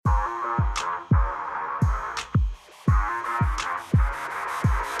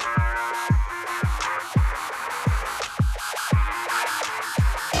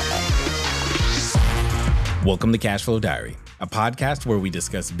Welcome to Cashflow Diary, a podcast where we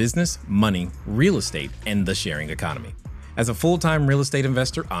discuss business, money, real estate, and the sharing economy. As a full-time real estate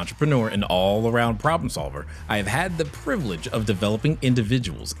investor, entrepreneur, and all-around problem solver, I have had the privilege of developing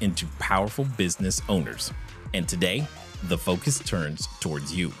individuals into powerful business owners. And today, the focus turns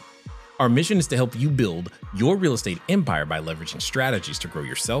towards you. Our mission is to help you build your real estate empire by leveraging strategies to grow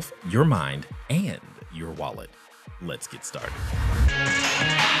yourself, your mind, and your wallet. Let's get started.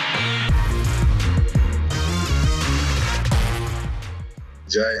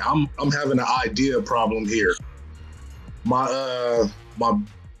 Jay, I'm having an idea problem here. My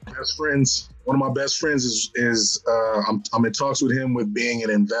best friends, one of my best friends is I'm in talks with him with being an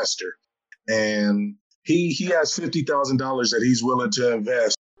investor, and he has $50,000 that he's willing to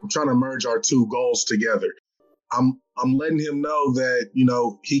invest. I'm trying to merge our two goals together. I'm letting him know that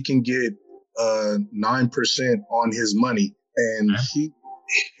he can get 9% on his money, and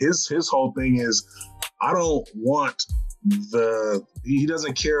his whole thing is I don't want he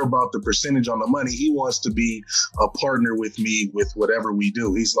doesn't care about the percentage on the money. He wants to be a partner with me with whatever we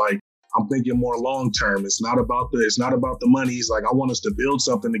do. He's like, I'm thinking more long term. It's not about the money. He's like, I want us to build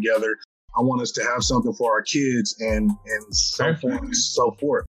something together. I want us to have something for our kids and so forth and so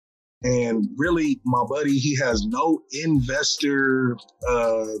forth. And really, my buddy, he has no investor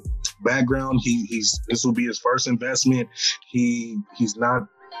background. This will be his first investment. He's not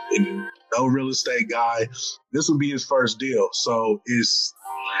no real estate guy. This would be his first deal. So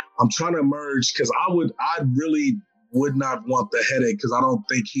I'm trying to merge because I really would not want the headache because I don't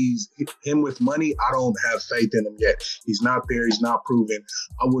think him with money. I don't have faith in him yet. He's not there. He's not proven.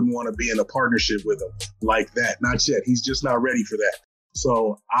 I wouldn't want to be in a partnership with him like that. Not yet. He's just not ready for that.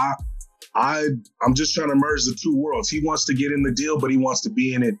 So I'm just trying to merge the two worlds. He wants to get in the deal, but he wants to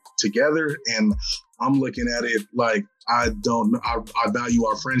be in it together. And I'm looking at it like I value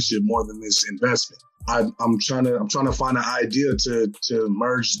our friendship more than this investment. I'm trying to find an idea to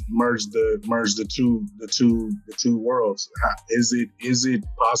merge the two worlds. Is it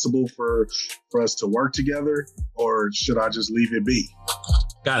possible for us to work together, or should I just leave it be?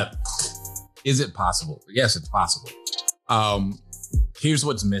 Got it. Is it possible? Yes, it's possible. Here's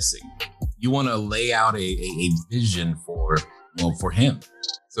what's missing. You want to lay out a vision for him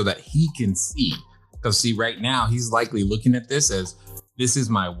so that he can see. Because see, right now, he's likely looking at this as, this is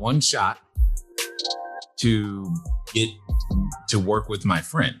my one shot to get to work with my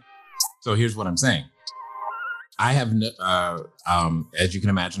friend. So here's what I'm saying. I have, as you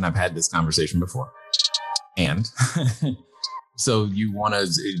can imagine, I've had this conversation before. And so you want to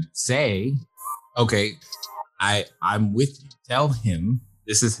say, okay, I'm with you. Tell him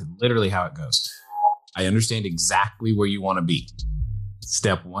this is literally how it goes. I understand exactly where you want to be.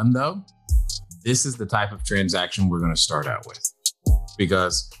 Step one, though, this is the type of transaction we're going to start out with.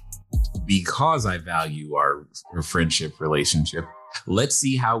 Because I value our friendship relationship, let's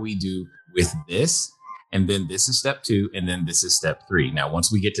see how we do with this. And then this is step two. And then this is step three. Now,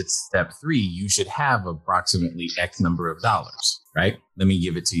 once we get to step three, you should have approximately X number of dollars, right? Let me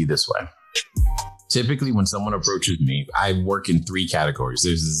give it to you this way. Typically, when someone approaches me, I work in three categories.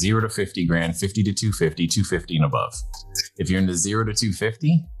 There's 0 to 50 grand, 50 to 250, 250 and above. If you're in the 0 to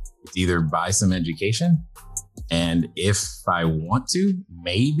 250, it's either buy some education. And if I want to,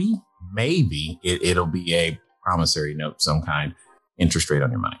 maybe it'll be a promissory note, some kind, interest rate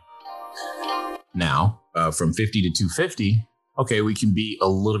on your money. Now, from 50 to 250, okay, we can be a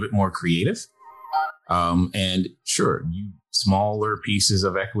little bit more creative. And sure, smaller pieces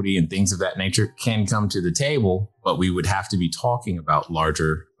of equity and things of that nature can come to the table, but we would have to be talking about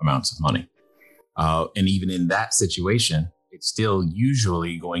larger amounts of money. And even in that situation, it's still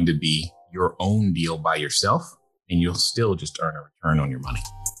usually going to be your own deal by yourself, and you'll still just earn a return on your money.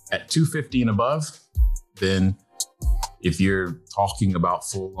 At 250 and above, then if you're talking about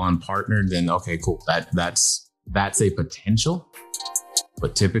full-on partner, then okay, cool. That's a potential,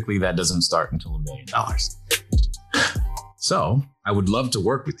 but typically that doesn't start until $1 million. So I would love to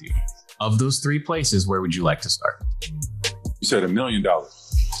work with you. Of those three places, where would you like to start? You said $1 million.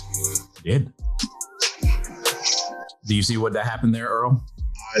 Did. Do you see what that happened there, Earl?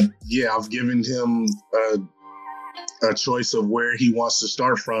 Yeah, I've given him a choice of where he wants to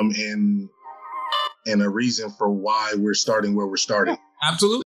start from and a reason for why we're starting where we're starting.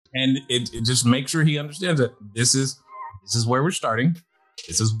 Absolutely. And it just make sure he understands that this is where we're starting.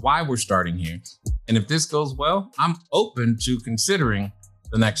 This is why we're starting here. And if this goes well, I'm open to considering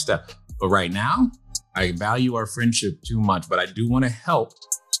the next step. But right now, I value our friendship too much, but I do want to help.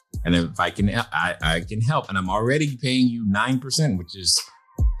 And if I can, I can help. And I'm already paying you 9%, which is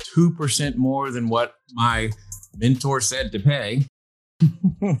 2% more than what my mentor said to pay.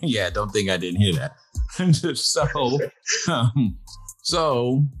 Yeah, don't think I didn't hear that. This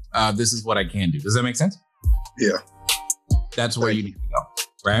is what I can do. Does that make sense? Yeah. That's where you need to go,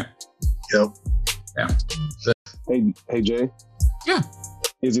 right? Yep. Yeah. Hey, Jay. Yeah.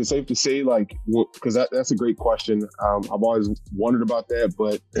 Is it safe to say, like, because that's a great question. I've always wondered about that,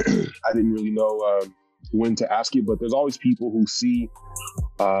 but I didn't really know when to ask you. But there's always people who see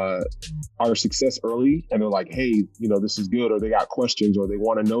our success early and they're like, hey, this is good, or they got questions, or they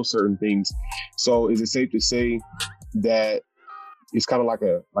want to know certain things. So is it safe to say that it's kind of like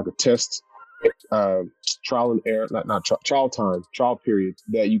a test, trial and error, trial period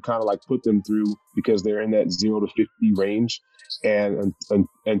that you kind of like put them through because they're in that 0 to 50 range, and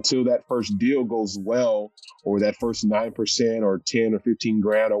until that first deal goes well, or that first 9% or 10 or 15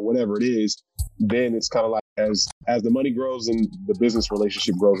 grand or whatever it is, then it's kind of like as the money grows and the business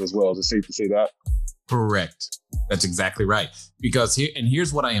relationship grows as well. Is it safe to say that? Correct. That's exactly right. Because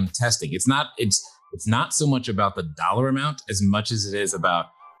here's what I am testing. It's not so much about the dollar amount as much as it is about,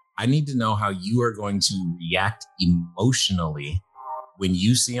 I need to know how you are going to react emotionally when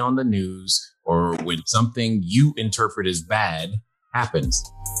you see on the news or when something you interpret as bad happens.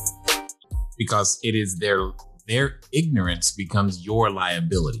 Because it is their ignorance becomes your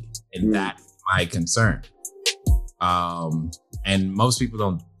liability. And that's my concern. And most people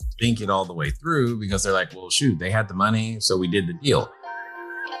don't think it all the way through because they're like, well, shoot, they had the money, so we did the deal.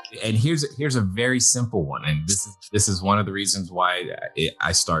 And here's a very simple one. And this is one of the reasons why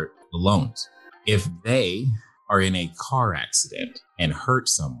I start the loans. If they are in a car accident and hurt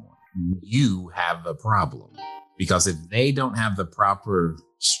someone, you have a problem. Because if they don't have the proper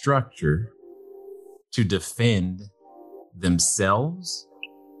structure to defend themselves,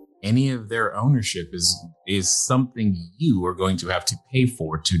 any of their ownership is something you are going to have to pay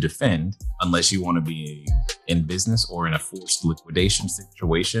for to defend, unless you want to be in business or in a forced liquidation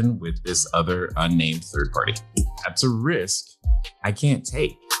situation with this other unnamed third party. That's a risk I can't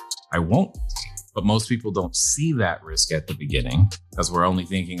take. I won't take. But most people don't see that risk at the beginning because we're only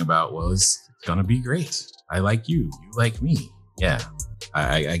thinking about, well, it's going to be great. I like you. You like me. Yeah,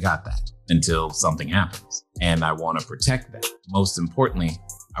 I got that until something happens. And I want to protect that. Most importantly,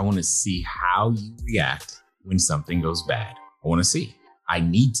 I want to see how you react when something goes bad. I want to see. I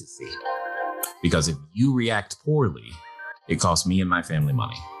need to see. Because if you react poorly, it costs me and my family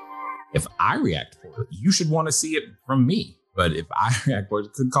money. If I react poorly, you should want to see it from me. But if I react poorly,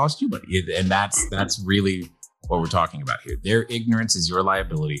 it could cost you money. And that's really what we're talking about here. Their ignorance is your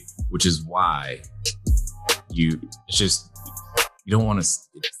liability, which is why you don't want to,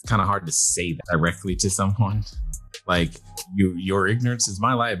 it's kind of hard to say that directly to someone. Like, your ignorance is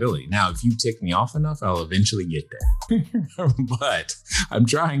my liability. Now, if you tick me off enough, I'll eventually get there. But I'm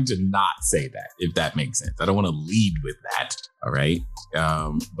trying to not say that, if that makes sense. I don't want to lead with that. All right.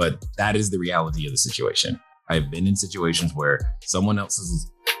 But that is the reality of the situation. I've been in situations where someone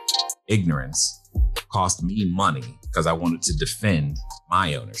else's ignorance cost me money because I wanted to defend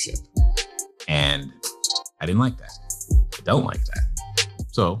my ownership. And I didn't like that. I don't like that.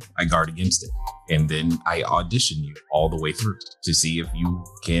 So I guard against it. And then I audition you all the way through to see if you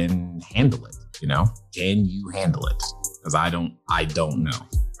can handle it. Can you handle it? Because I don't know,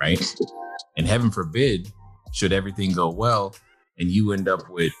 right? And heaven forbid, should everything go well and you end up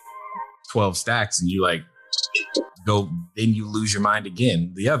with 12 stacks and you then you lose your mind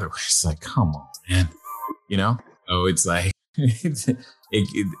again the other way. It's like, come on, man. So it's like,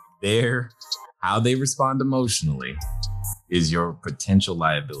 how they respond emotionally is your potential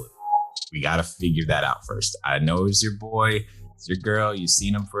liability. We got to figure that out first. I know it's your boy, it's your girl. You've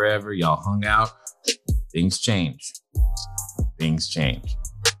seen them forever. Y'all hung out. Things change. And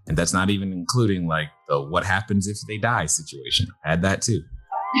that's not even including like the what happens if they die situation. Add that too.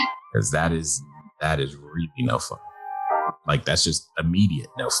 Because that is really no fun. Like, that's just immediate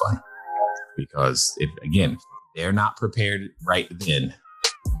no fun. Because if they're not prepared right then,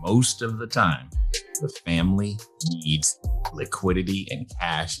 most of the time, the family needs liquidity and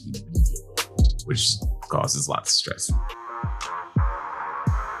cash immediately, which causes lots of stress.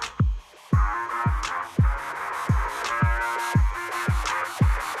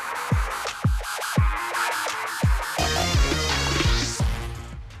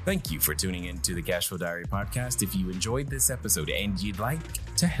 Thank you for tuning in to the Cashflow Diary podcast. If you enjoyed this episode and you'd like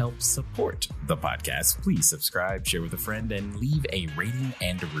to help support the podcast, please subscribe, share with a friend, and leave a rating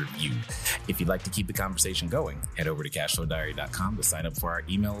and a review. If you'd like to keep the conversation going, head over to cashflowdiary.com to sign up for our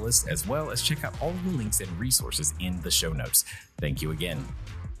email list, as well as check out all the links and resources in the show notes. Thank you again.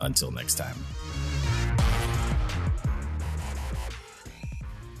 Until next time.